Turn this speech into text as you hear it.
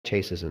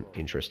Chase isn't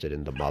interested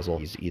in the muzzle.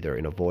 He's either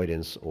in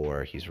avoidance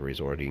or he's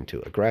resorting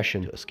to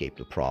aggression to escape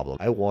the problem.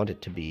 I want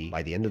it to be,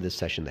 by the end of this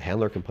session, the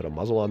handler can put a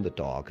muzzle on the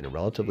dog in a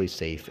relatively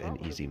safe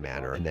and easy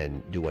manner and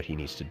then do what he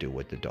needs to do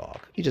with the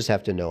dog. You just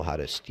have to know how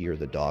to steer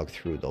the dog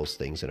through those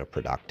things in a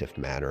productive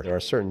manner. There are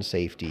certain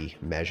safety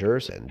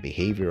measures and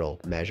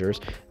behavioral measures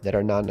that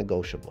are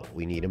non-negotiable.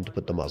 We need him to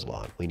put the muzzle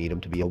on. We need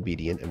him to be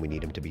obedient and we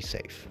need him to be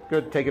safe.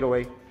 Good, take it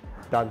away.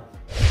 Done.